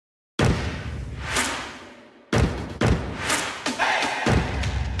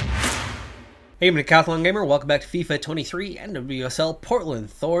Hey, I'm Decathlon Gamer. Welcome back to FIFA 23 NWSL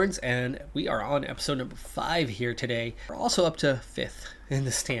Portland Thorns, and we are on episode number 5 here today. We're also up to 5th in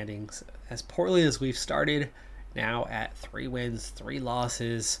the standings, as poorly as we've started, now at 3 wins, 3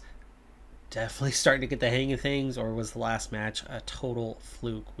 losses. Definitely starting to get the hang of things, or was the last match a total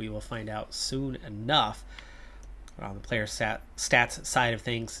fluke? We will find out soon enough. On the player stats side of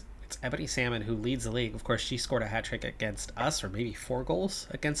things, it's Ebony Salmon who leads the league. Of course, she scored a hat-trick against us, or maybe 4 goals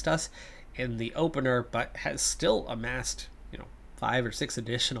against us in the opener, but has still amassed 5 or 6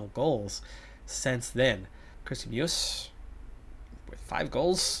 additional goals since then. Christy Muse with 5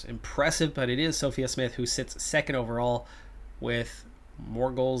 goals, impressive, but it is Sophia Smith who sits second overall with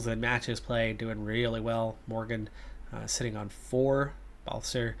more goals than matches played, doing really well. Morgan sitting on 4.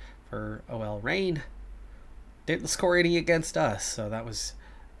 Balser for OL Reign didn't score any against us, so that was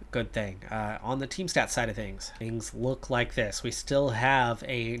good thing. On the team stat side of things look like this. We still have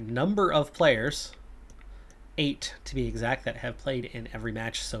a number of players, 8 to be exact, that have played in every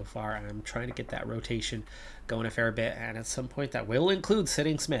match so far. I'm trying to get that rotation going a fair bit, and at some point that will include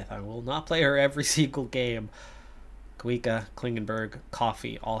sitting Smith. I will not play her every single game. Kuika, Klingenberg,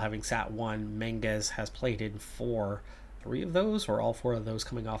 Coffee all having sat 1. Menges has played in 4. 3 of those, or all 4 of those,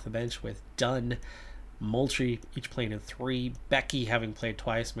 coming off the bench, with Dunn, Moultrie each playing in 3, Becky having played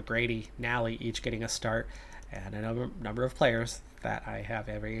twice, McGrady, Nally each getting a start, and a number of players that I have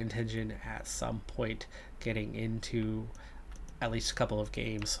every intention at some point getting into at least a couple of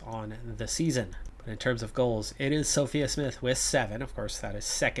games on the season. But in terms of goals, it is Sophia Smith with 7. Of course, that is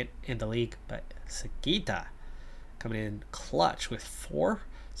second in the league, but Sagita coming in clutch with 4,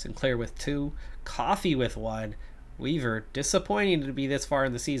 Sinclair with 2, Coffee with 1, Weaver, disappointing to be this far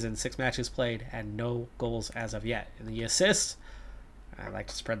in the season, 6 matches played and no goals as of yet. In the assists, I like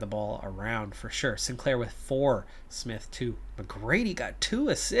to spread the ball around for sure. Sinclair with 4, Smith 2. McGrady got 2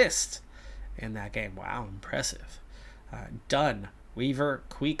 assists in that game. Wow, impressive. Dunn, Weaver,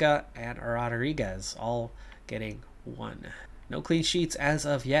 Kuika, and Rodriguez all getting 1. No clean sheets as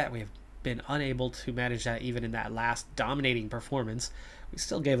of yet. We have been unable to manage that even in that last dominating performance. We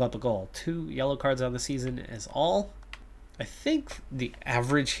still gave up a goal. 2 yellow cards on the season is all. I think the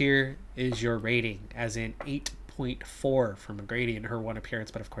average here is your rating, as in 8.4 for McGrady in her 1 appearance,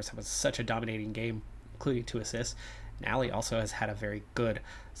 but of course that was such a dominating game, including 2 assists. Nally also has had a very good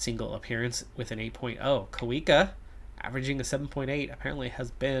single appearance with an 8.0. Kuika, averaging a 7.8, apparently has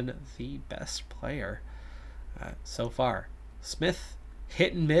been the best player so far. Smith,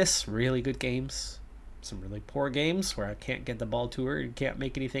 hit and miss, really good games. Some really poor games where I can't get the ball to her and can't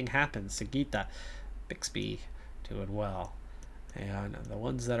make anything happen. Sagita, Bixby doing well. And the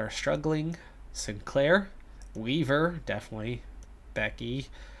ones that are struggling, Sinclair, Weaver, definitely, Becky.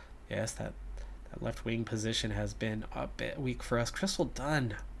 Yes, that left wing position has been a bit weak for us. Crystal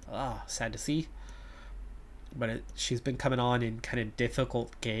Dunn, sad to see. But she's been coming on in kind of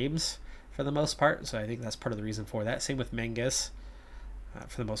difficult games for the most part, so I think that's part of the reason for that. Same with Menges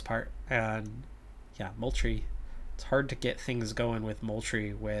for the most part. And yeah, Moultrie, it's hard to get things going with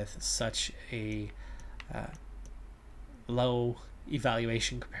Moultrie with such a low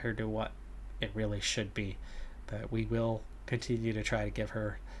evaluation compared to what it really should be. But we will continue to try to give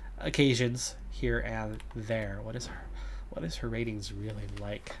her occasions here and there. What is her ratings really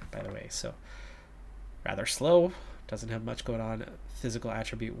like, by the way? So rather slow, doesn't have much going on physical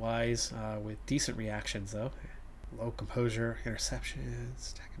attribute wise, with decent reactions though. Low composure,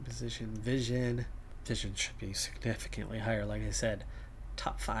 interceptions, attacking position, vision should be significantly higher. Like I said,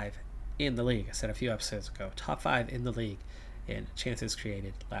 top 5 in the league. I said a few episodes ago, top 5 in the league in chances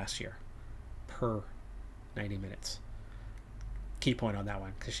created last year per 90 minutes. Key point on that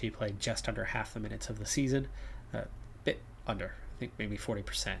one, because she played just under half the minutes of the season, a bit under, I think maybe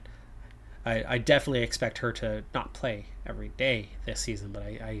 40%. I definitely expect her to not play every day this season, but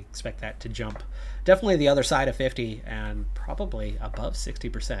I expect that to jump definitely the other side of 50 and probably above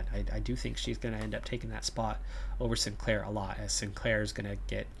 60%. I do think she's going to end up taking that spot over Sinclair a lot, as Sinclair is going to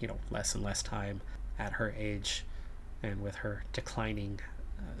get less and less time at her age and with her declining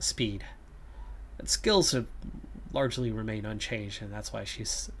speed. And skills have largely remained unchanged, and that's why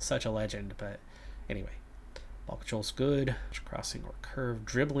she's such a legend. But anyway, ball control's good, crossing or curve,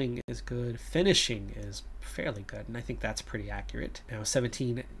 dribbling is good, finishing is fairly good, and I think that's pretty accurate. Now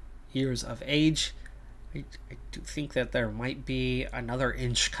 17 years of age, I do think that there might be another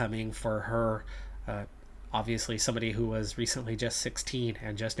inch coming for her. Obviously somebody who was recently just 16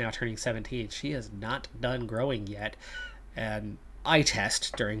 and just now turning 17, she is not done growing yet. And eye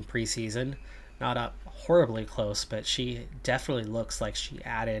test during preseason, not up horribly close, but she definitely looks like she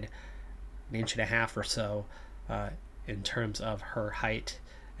added an inch and a half or so in terms of her height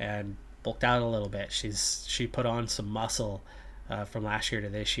and bulked out a little bit. She put on some muscle from last year to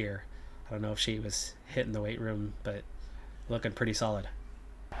this year. I don't know if she was hitting the weight room, but looking pretty solid.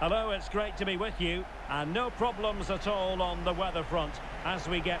 Hello, it's great to be with you, and no problems at all on the weather front as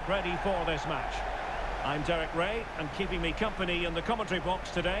we get ready for this match. I'm Derek Ray, and keeping me company in the commentary box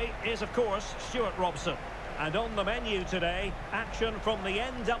today is, of course, Stuart Robson. And on the menu today, action from the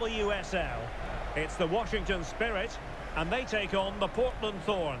NWSL. It's the Washington Spirit, and they take on the Portland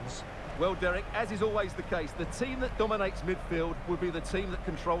Thorns. Well, Derek, as is always the case, the team that dominates midfield will be the team that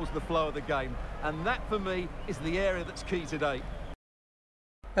controls the flow of the game. And that, for me, is the area that's key today.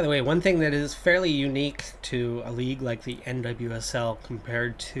 By the way, one thing that is fairly unique to a league like the NWSL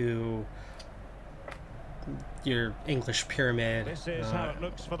compared to your English pyramid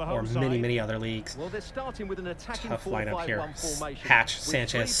or many other leagues. Well, they're starting with an attacking tough lineup here. 4-5-1 formation. Hatch,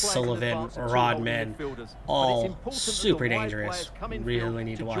 Sanchez, Sullivan, Rodman, all super dangerous. Really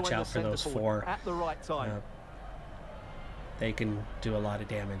need to watch out for those four. At the right time. They can do a lot of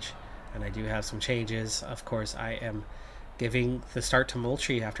damage. And I do have some changes. Of course, I am giving the start to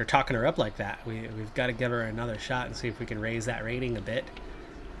Moultrie after talking her up like that. We've got to give her another shot and see if we can raise that rating a bit.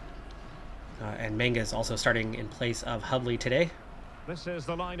 And Menga is also starting in place of Hubley today.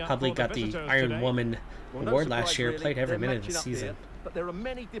 Hubley got the Iron Woman award last year, played every minute of the season. But there are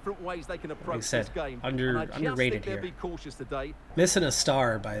many different ways they can approach this game. Underrated here. Missing a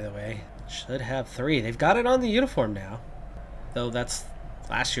star, by the way. Should have 3. They've got it on the uniform now. Though that's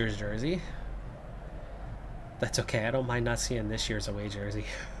last year's jersey. That's okay. I don't mind not seeing this year's away jersey.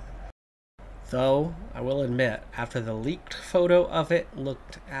 Though, I will admit, after the leaked photo of it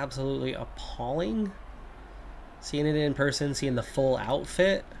looked absolutely appalling. Seeing it in person, seeing the full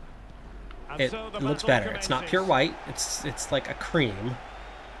outfit, it looks better. It's not pure white. It's like a cream.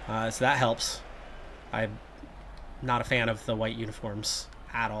 So that helps. I'm not a fan of the white uniforms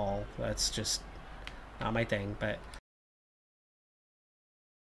at all. That's just not my thing, but...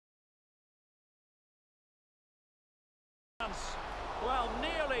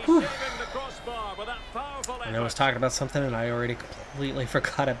 I know I was talking about something and I already completely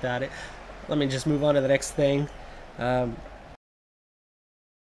forgot about it. Let me just move on to the next thing.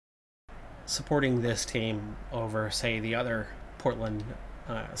 Supporting this team over, say, the other Portland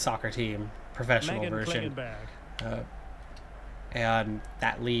soccer team, professional version, and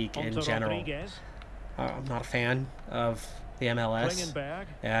that league in general. I'm not a fan of the MLS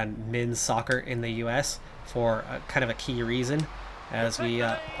and men's soccer in the US for kind of a key reason. As we,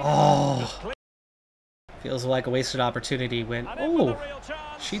 feels like a wasted opportunity when,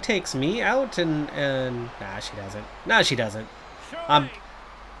 she takes me out and nah, she doesn't. Nah, she doesn't.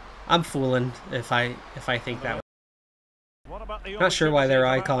 I'm fooling if I think that. Not sure why their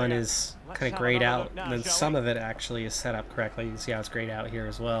icon is kind of grayed out, and then some of it actually is set up correctly. You can see how it's grayed out here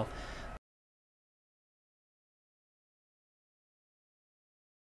as well.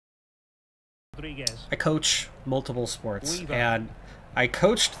 I coach multiple sports, and I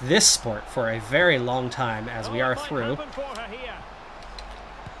coached this sport for a very long time as we are through.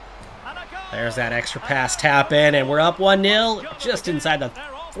 There's that extra pass tap in, and we're up 1-0 just inside the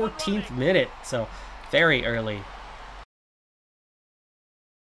 14th minute, so very early.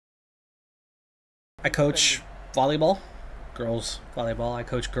 I coach volleyball, girls volleyball. I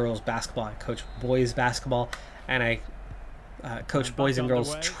coach girls basketball. I coach boys basketball, and I coach boys and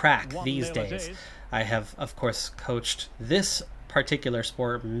girls track these days. I have, of course, coached this particular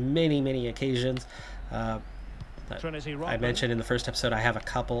sport many occasions. I mentioned in the first episode I have a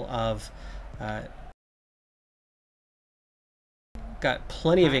couple of got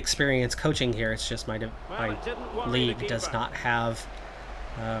plenty of experience coaching here. It's just my league does not have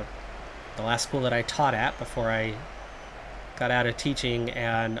the last school that I taught at before I got out of teaching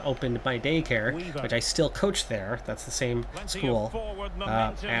and opened my daycare, which I still coach there. That's the same school.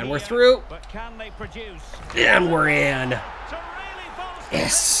 And we're through. And we're in.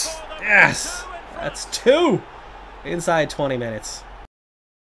 Yes. Yes. That's 2 inside 20 minutes.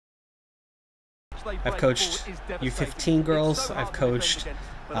 I've coached U15 girls. I've coached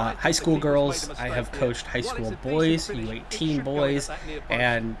high school girls. I have coached high school boys, U18 boys,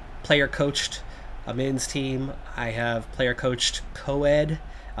 and player coached a men's team. I have player coached co-ed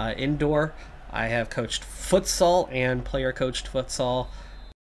indoor. I have coached futsal and player coached futsal.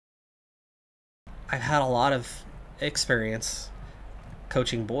 I've had a lot of experience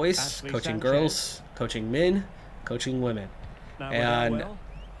coaching boys, coaching girls, coaching men, coaching women. And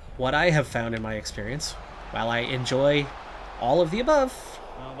what I have found in my experience, while I enjoy all of the above,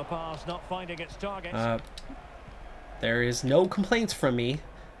 there is no complaints from me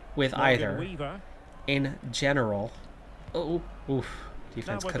with either. In general,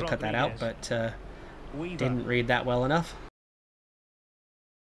 Defense could have cut that out, but Weaver. didn't read that well enough.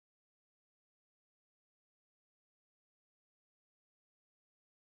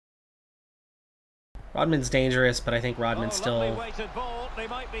 Rodman's dangerous, but I think Rodman still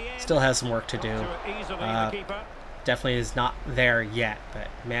has some work to do. Definitely is not there yet, but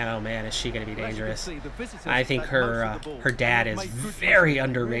man, oh man, is she going to be dangerous. I think her dad is very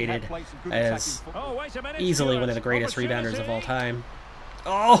underrated as easily one of the greatest rebounders of all time.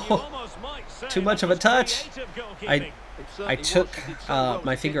 Oh, too much of a touch. I took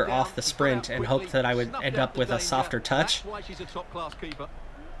my finger off the sprint and hoped that I would end up with a softer touch.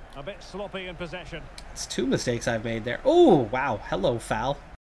 A bit sloppy in possession. It's 2 mistakes I've made there. Oh, wow. Hello, foul.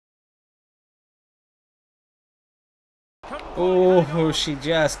 Oh, she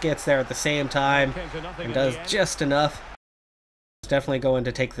just gets there at the same time and does just enough. It's definitely going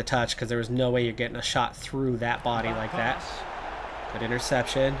to take the touch because there was no way you're getting a shot through that body like that. Good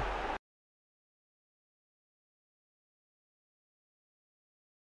interception.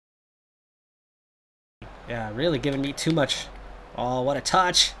 Yeah, really giving me too much. Oh, what a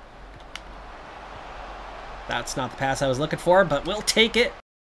touch. That's not the pass I was looking for, but we'll take it.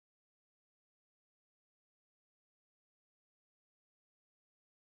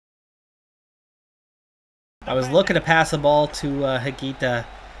 I was looking to pass the ball to Higuita,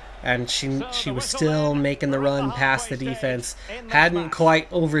 and she was still making the run past the defense. Hadn't quite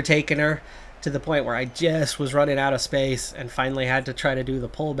overtaken her to the point where I just was running out of space and finally had to try to do the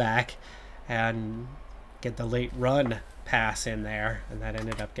pullback and get the late run pass in there, and that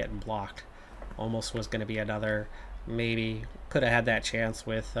ended up getting blocked. Almost was going to be another, maybe could have had that chance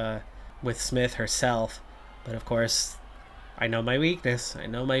with Smith herself, but of course I know my weakness. I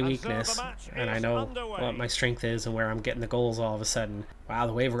know my weakness, and I know what my strength is and where I'm getting the goals all of a sudden. Wow,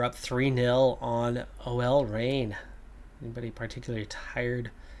 the Wave are up 3-0 on OL Reign. Anybody particularly tired?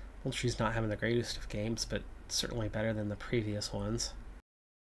 Well, she's not having the greatest of games, but certainly better than the previous ones.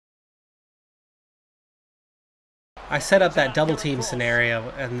 I set up that double team scenario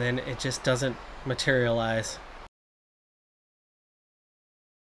and then it just doesn't materialize.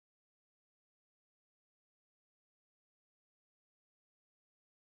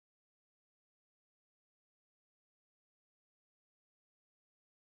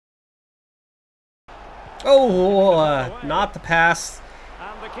 Oh, not the pass.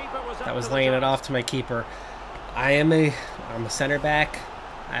 That was laying it off to my keeper. I'm a center back.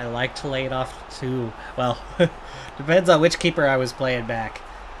 I like to lay it off to, well, depends on which keeper I was playing back.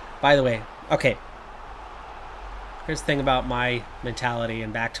 By the way, okay. Here's the thing about my mentality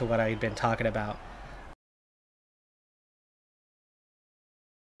and back to what I'd been talking about.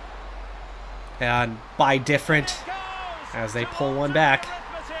 And by different, as they pull one back.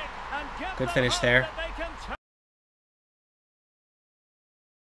 Good finish there.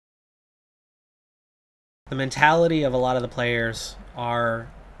 The mentality of a lot of the players are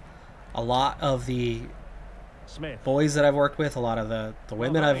a lot of the boys that I've worked with, a lot of the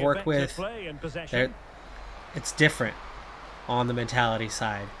women I've worked with, it's different on the mentality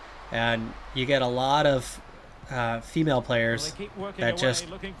side. And you get a lot of female players that just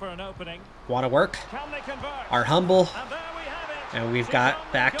want to work, are humble, and we've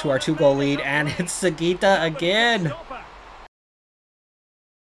got back to our 2-goal lead, and it's Higuita again.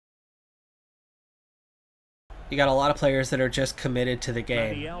 You got a lot of players that are just committed to the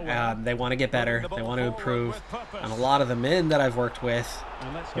game. They want to get better. They want to improve. And a lot of the men that I've worked with,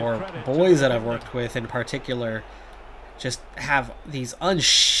 or boys that I've worked with in particular, just have these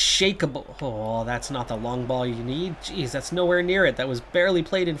unshakable... Oh, that's not the long ball you need. Jeez, that's nowhere near it. That was barely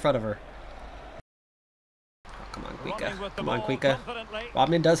played in front of her. Oh, come on, Cuica. Come on, Cuica.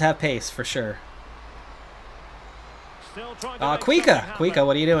 Rodman does have pace, for sure. Cuica! Cuica,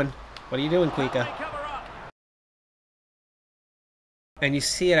 what are you doing? What are you doing, Cuica? And you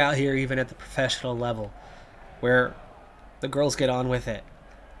see it out here even at the professional level, where the girls get on with it.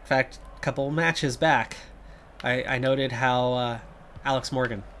 In fact, a couple matches back, I noted how Alex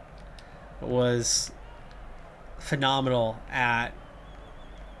Morgan was phenomenal at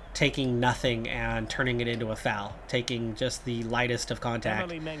taking nothing and turning it into a foul, taking just the lightest of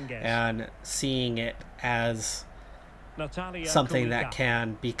contact and seeing it as something that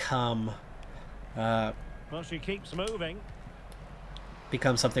can become well, she keeps moving.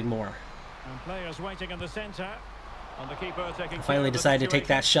 Become something more. And players waiting in the center. And the keeper taking I finally decided to take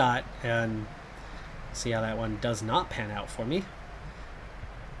that shot and see how that one does not pan out for me.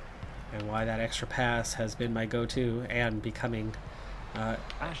 And why that extra pass has been my go-to and becoming a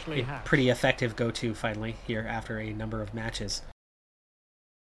pretty effective go-to finally here after a number of matches.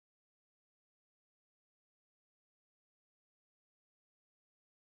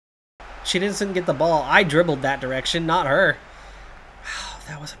 She doesn't get the ball. I dribbled that direction, not her. Wow,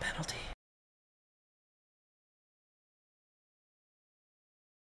 that was a penalty.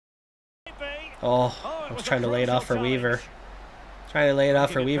 Oh, I was trying to lay it off for Weaver. Trying to lay it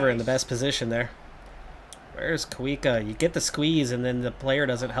off for Weaver in the best position there. Where's Kawika? You get the squeeze and then the player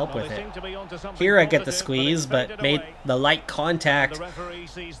doesn't help with it. Here I get the squeeze, but made the light contact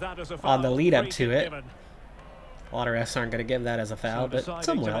on the lead up to it. A lot of refs aren't going to give that as a foul, but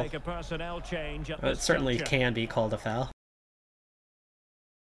some will. It certainly can be called a foul.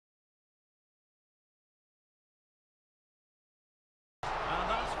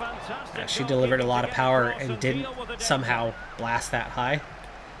 She delivered a lot of power and didn't somehow blast that high.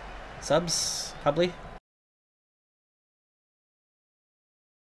 Subs, probably.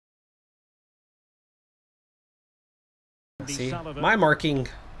 See, my marking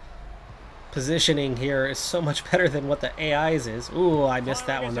positioning here is so much better than what the AI's is. Ooh, I missed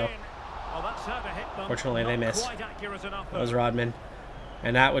that one though. Fortunately, they missed. That was Rodman.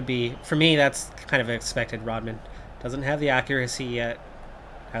 And that would be, for me, that's kind of expected. Rodman doesn't have the accuracy yet.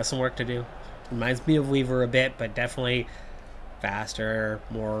 Has some work to do. Reminds me of Weaver a bit, but definitely faster,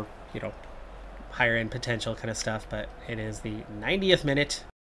 more, you know, higher end potential kind of stuff. But it is the 90th minute.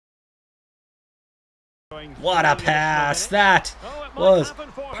 What a pass! That was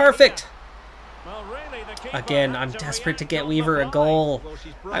perfect! Again, I'm desperate to get Weaver a goal.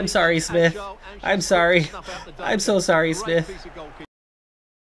 I'm sorry, Smith. I'm sorry. I'm so sorry, Smith.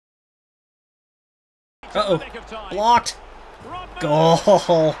 Uh-oh. Blocked.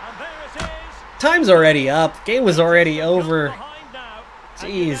 Goal. Time's already up. Game was already over.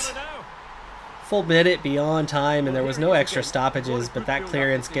 Jeez. Full minute beyond time, and there was no extra stoppages, but that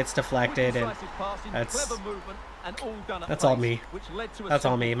clearance gets deflected, and that's all me. That's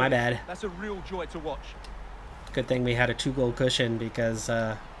all me. My bad. Good thing we had a 2-goal cushion, because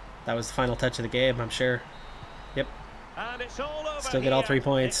that was the final touch of the game, I'm sure. Yep. Still get all 3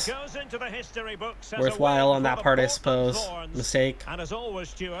 points. Worthwhile on that part, I suppose. Mistake. That's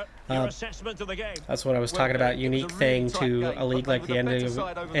what I was talking about. Unique thing to a league like the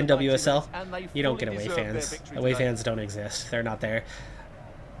NWSL. You don't get away fans. Away fans don't exist. They're not there.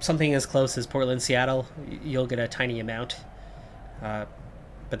 Something as close as Portland, Seattle, you'll get a tiny amount. But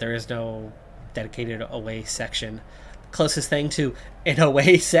there is no dedicated away section. The closest thing to an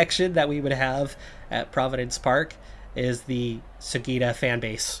away section that we would have at Providence Park is the Sagita fan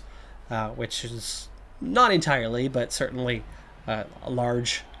base, which is not entirely, but certainly a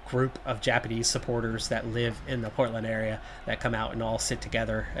large group of Japanese supporters that live in the Portland area that come out and all sit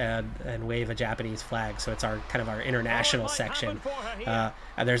together and wave a Japanese flag. So it's our kind of our international section.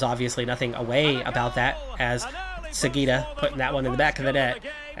 And there's obviously nothing away about that, as Sagita putting that one in the back of the net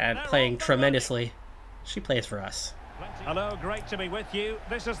and playing tremendously. She plays for us. Hello, great to be with you.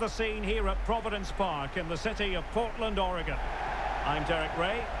 This is the scene here at Providence Park in the city of Portland, Oregon. I'm Derek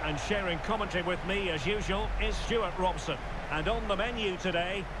Ray, and sharing commentary with me as usual is Stuart Robson. And on the menu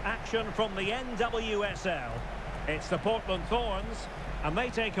today, action from the NWSL. It's the Portland Thorns, and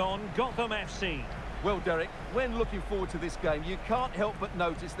they take on Gotham FC. Well, Derek, when looking forward to this game, you can't help but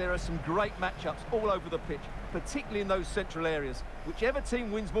notice there are some great matchups all over the pitch, particularly in those central areas. Whichever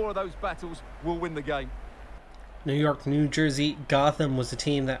team wins more of those battles will win the game. New York, New Jersey, Gotham was a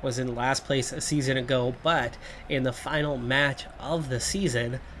team that was in last place a season ago, but in the final match of the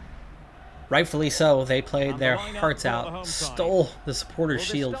season, rightfully so, they played their hearts out, stole the supporters'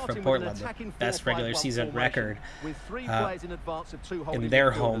 shield from Portland, the best regular season record in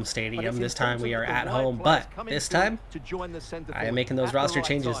their home stadium. This time we are at home, but this time I am making those roster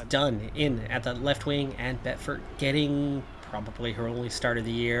changes done in at the left wing, and Betfort getting probably her only start of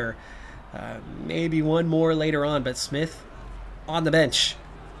the year. Maybe one more later on, but Smith on the bench.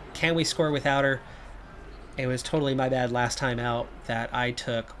 Can we score without her? It was totally my bad last time out that I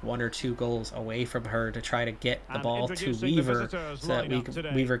took 1 or 2 goals away from her to try to get the ball to Weaver so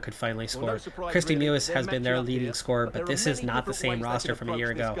that Weaver could finally score. Christy Mewis has been their leading scorer, but this is not the same roster from a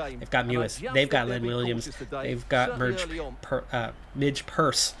year ago. They've got Mewis, they've got Lynn Williams, they've got Midge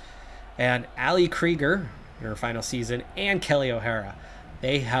Purse, and Ali Krieger in her final season, and Kelly O'Hara.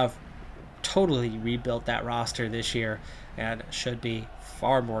 They have totally rebuilt that roster this year and should be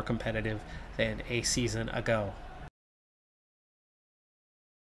far more competitive than a season ago.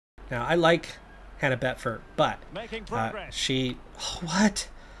 Now, I like Hannah Betfort, but she... What?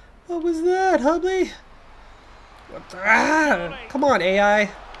 What was that, Hubley? Come on, AI.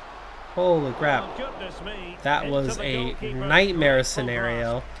 Holy crap. That was a nightmare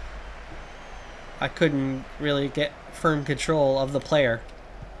scenario. I couldn't really get firm control of the player.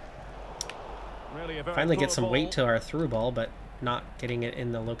 Finally get some weight to our through ball, but not getting it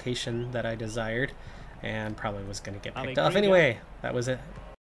in the location that I desired, and probably was going to get picked off anyway. That was it.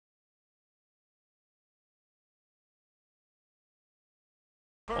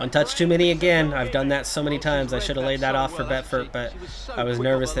 One touch too many again. I've done that so many times. I should have laid that off for Betfort, but I was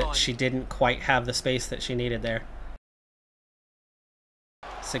nervous that she didn't quite have the space that she needed there.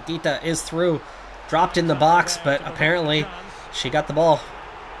 Sagita is through. Dropped in the box, but apparently she got the ball.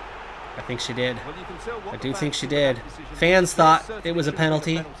 I think she did. I do think she did. Fans thought it was a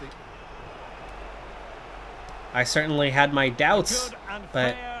penalty. I certainly had my doubts,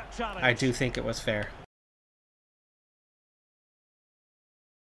 but I do think it was fair.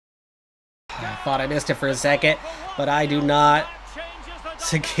 I thought I missed it for a second, but I do not.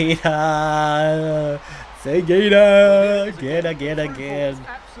 Sagita! Sagita! Again.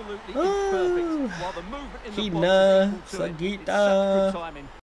 Oh, Hina, Sagita.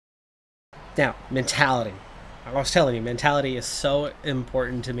 Now, mentality. I was telling you, mentality is so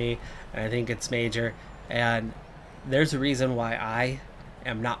important to me, and I think it's major. And there's a reason why I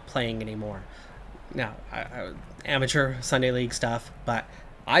am not playing anymore. Now, amateur Sunday League stuff, but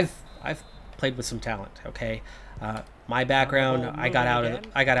I've played with some talent. Okay, my background, I got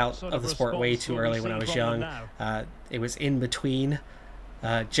out of the sport way too early when I was young. It was in between,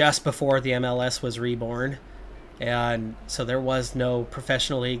 just before the MLS was reborn. And so there was no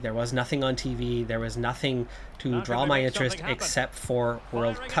professional league, there was nothing on TV, there was nothing to draw my interest except for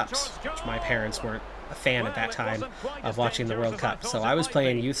World Cups, which my parents weren't a fan at that time of watching the World Cup. So I was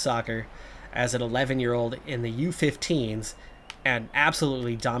playing youth soccer as an 11-year-old in the U15s and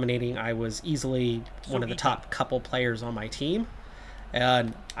absolutely dominating. I was easily one of the top couple players on my team,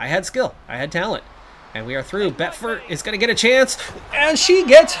 and I had skill, I had talent, and we are through. Betfort is going to get a chance, and she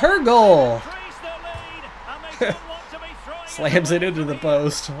gets her goal. Slams it into the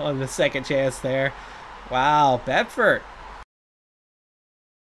post on the second chance there. Wow, Betfort.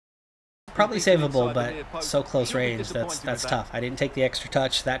 Probably savable, but so close range, that's tough. I didn't take the extra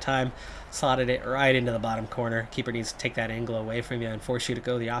touch that time. Slotted it right into the bottom corner. Keeper needs to take that angle away from you and force you to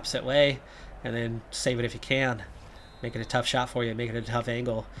go the opposite way, and then save it if you can. Make it a tough shot for you, make it a tough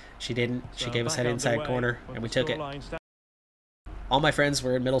angle. She didn't. She gave us that inside corner, and we took it. All my friends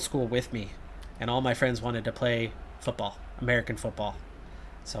were in middle school with me, and all my friends wanted to play football, American football.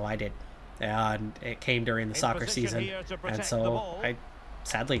 So I did. And it came during the soccer season, and so I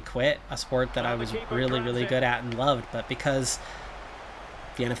sadly quit a sport that I was really good at and loved. But because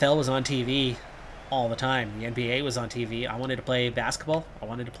the NFL was on TV all the time, the NBA was on TV, I wanted to play basketball, I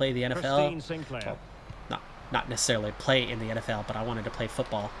wanted to play the NFL. Well, not necessarily play in the NFL, but I wanted to play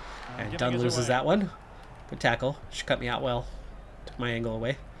football. And Dunn loses that one. Good tackle. She cut me out well. Took my angle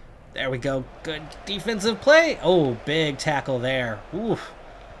away. There we go. Good defensive play. Oh, big tackle there. Ooh,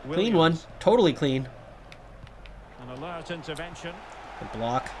 clean one. Totally clean. An alert intervention. Good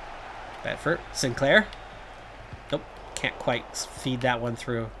block. Betfort. Sinclair. Nope. Can't quite feed that one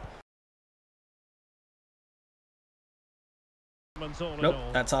through. Nope.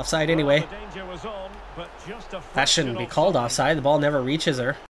 That's offside anyway. That shouldn't be called offside. The ball never reaches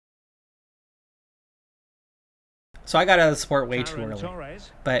her. So I got out of the sport way too early.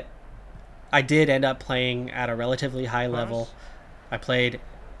 But I did end up playing at a relatively high level. I played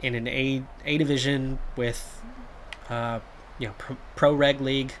in an A division with pro reg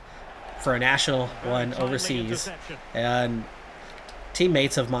league for a national one overseas, and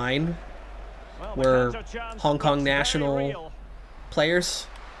teammates of mine were Hong Kong national players,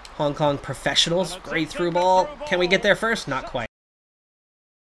 Hong Kong professionals. Great through ball. Can we get there first? Not quite.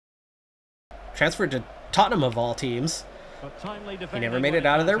 Transferred to Tottenham of all teams. He never made it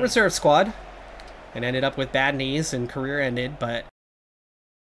out of their reserve squad and ended up with bad knees and career ended, but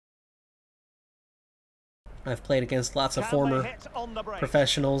I've played against lots of former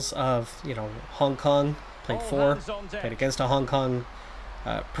professionals of, Hong Kong. Played against a Hong Kong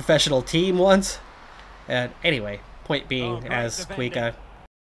professional team once. And anyway, point being, as Kuika,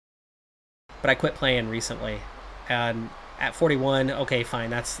 but I quit playing recently. And at 41, okay,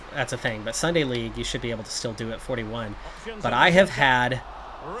 fine, that's a thing. But Sunday League, you should be able to still do at 41. But I have had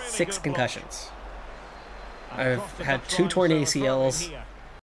 6 concussions. I've had 2 torn ACLs.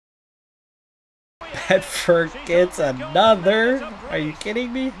 Betfort gets another. Are you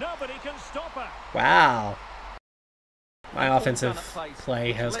kidding me? Wow. My offensive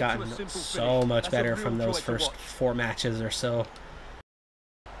play has gotten so much better from those first 4 matches or so.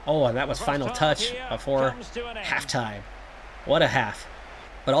 Oh, and that was final touch before halftime. What a half.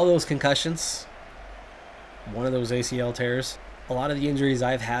 But all those concussions, one of those ACL tears, a lot of the injuries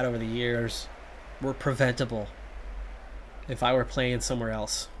I've had over the years were preventable if I were playing somewhere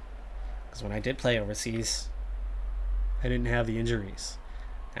else. Because when I did play overseas, I didn't have the injuries.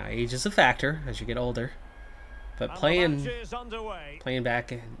 Now, age is a factor as you get older, but playing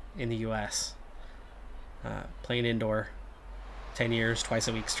back in the U.S., playing indoor, 10 years, twice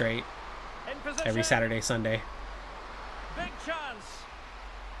a week straight, every Saturday, Sunday. Big chance.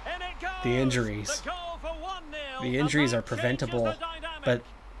 And it goes. The injuries. The injuries are preventable, but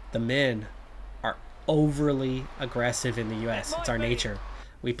the men are overly aggressive in the U.S. It's our nature.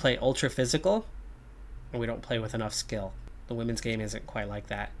 We play ultra physical, and we don't play with enough skill. The women's game isn't quite like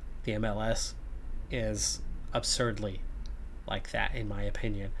that. The MLS is absurdly like that, in my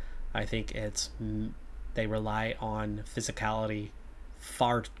opinion. I think they rely on physicality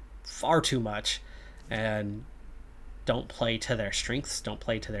far too much, and don't play to their strengths, don't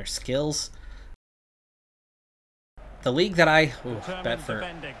play to their skills. The league that I bet for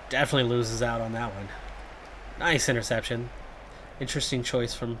definitely loses out on that one. Nice interception. Interesting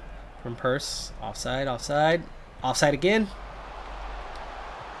choice from Purse. Offside, offside. Offside again.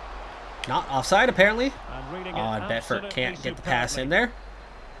 Not offside, apparently. And Betford can't get the pass in there.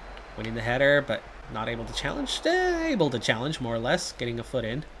 Winning the header, but not able to challenge. Able to challenge, more or less. Getting a foot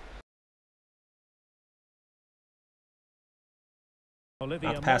in. Not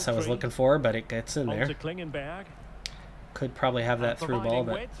the pass I was looking for, but it gets in there. Could probably have that through ball,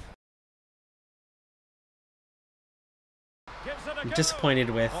 but I'm disappointed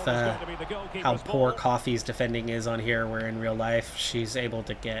with how poor Coffey's defending is on here, where in real life she's able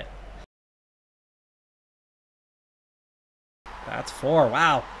to get... That's 4.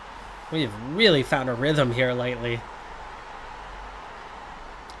 Wow. We've really found a rhythm here lately.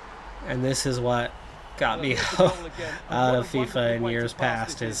 And this is what got me out of FIFA in years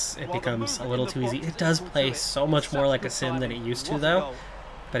past, is it becomes a little too easy. It does play so much more like a sim than it used to, though,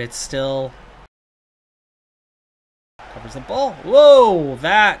 but it's still... Covers the ball. Whoa,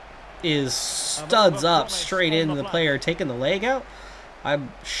 that is studs up straight into the player, taking the leg out.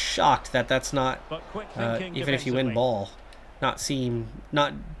 I'm shocked that that's not, even if you win ball, not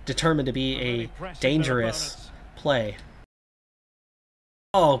determined to be a dangerous play.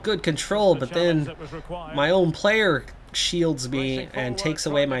 Oh, good control, but then my own player shields me and takes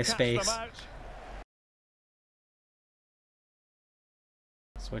away my space.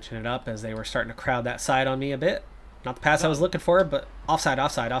 Switching it up as they were starting to crowd that side on me a bit. Not the pass I was looking for, but offside,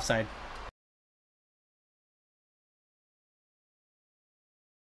 offside, offside.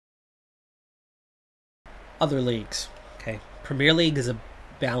 Other leagues. Okay, Premier League is a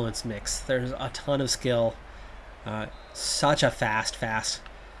balanced mix. There's a ton of skill. Such a fast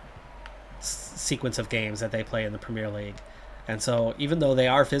sequence of games that they play in the Premier League. And so even though they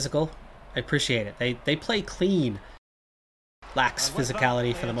are physical, I appreciate it. They play clean. Lacks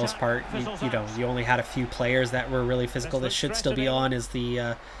physicality for the most part. You only had a few players that were really physical. This should still be on, as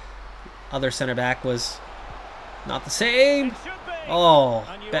the other center back was not the same. Oh,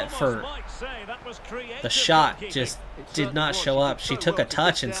 Betford. The shot just did not show up. She took a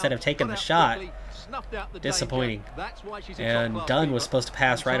touch instead of taking the shot. Disappointing. And Dunn was supposed to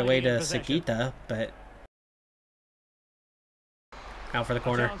pass right away to Sagita, but out for the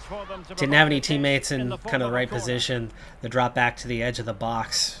corner. Didn't have any teammates in kind of the right position. The drop back to the edge of the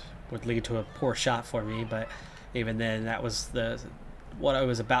box would lead to a poor shot for me, but even then, that was what I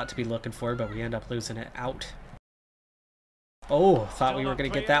was about to be looking for, but we end up losing it out. Oh, thought we were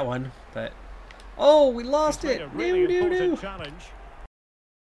going to get that one, but... Oh, we lost it! No.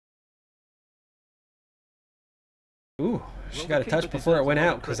 Ooh, she got a touch before it went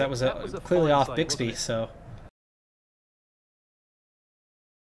out, because that was clearly off Bixby, so...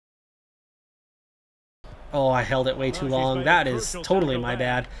 Oh, I held it way too long. That is totally my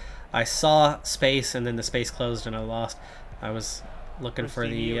bad. I saw space, and then the space closed, and I lost. I was looking for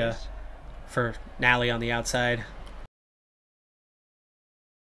the for Nally on the outside.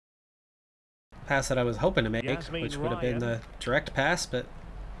 Pass that I was hoping to make, which would have been the direct pass, but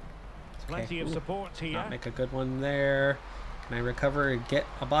okay. Ooh, not make a good one there. Can I recover and get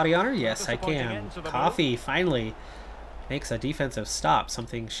a body on her? Yes, I can. Coffee finally makes a defensive stop,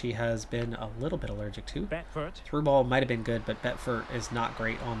 something she has been a little bit allergic to. Through ball might have been good, but Betford is not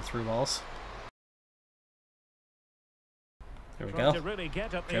great on through balls. There we go.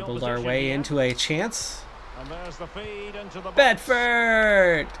 Dribbled our way into a chance.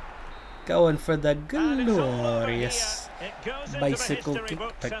 Betford! Going for the glorious bicycle kick,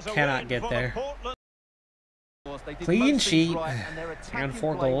 but cannot get there. Clean sheet and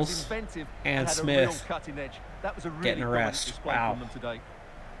 4 goals, and Smith getting a rest. Wow.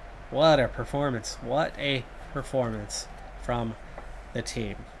 What a performance. What a performance from the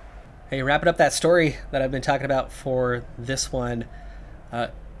team. Hey, wrapping up that story that I've been talking about for this one, I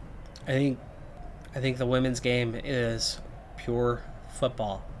think I think the women's game is pure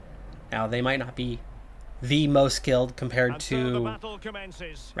football. Now, they might not be the most skilled compared to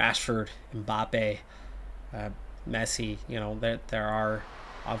Rashford, Mbappe, Messi. You know, there are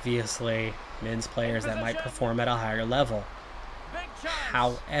obviously men's players that might perform at a higher level.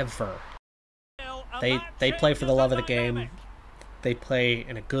 However, they play for the love of the game. They play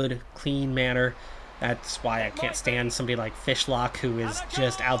in a good, clean manner. That's why I can't stand somebody like Fishlock, who is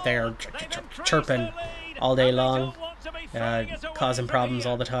just out there chirping all day long, causing problems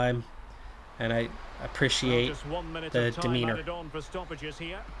all the time. And I appreciate the demeanor.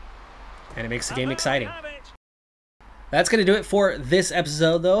 And it makes the game exciting. That's going to do it for this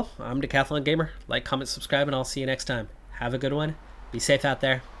episode, though. I'm Decathlon Gamer. Like, comment, subscribe, and I'll see you next time. Have a good one. Be safe out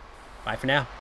there. Bye for now.